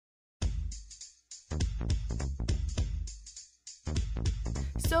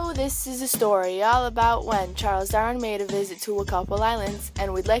So this is a story all about when Charles Darwin made a visit to a couple islands,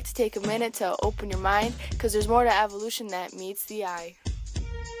 and we'd like to take a minute to open your mind, because there's more to evolution that meets the eye.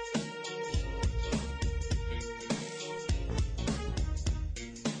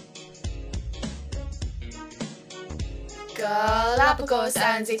 Galapagos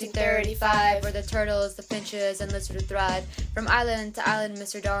Islands, 1835, where the turtles, the finches, and lizards would thrive. From island to island,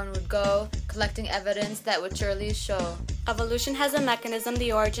 Mr. Darwin would go, collecting evidence that would surely show. Evolution has a mechanism,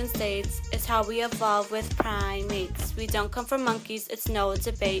 the origin states. It's how we evolve with primates. We don't come from monkeys, it's no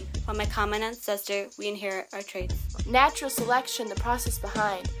debate. From my common ancestor, we inherit our traits. Natural selection, the process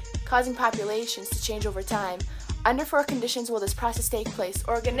behind, causing populations to change over time. Under 4 conditions will this process take place.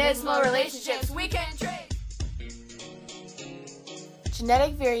 Organismal relationships we can trace.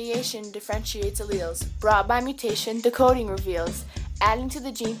 Genetic variation differentiates alleles. Brought by mutation, decoding reveals. Adding to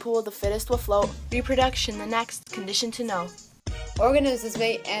the gene pool, the fittest will float. Reproduction, the next condition to know. Organisms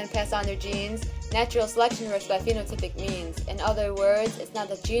mate and pass on their genes. Natural selection works by phenotypic means. In other words, it's not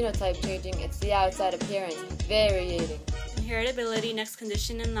the genotype changing, it's the outside appearance variating. Inheritability, next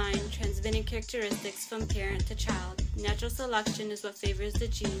condition in line, transmitting characteristics from parent to child. Natural selection is what favors the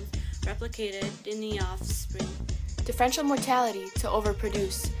genes replicated in the offspring. Differential mortality, to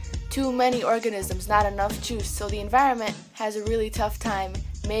overproduce. Too many organisms, not enough juice, so the environment has a really tough time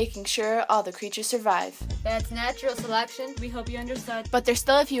making sure all the creatures survive. That's natural selection. We hope you understood. But there's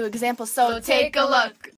still a few examples, so take a look.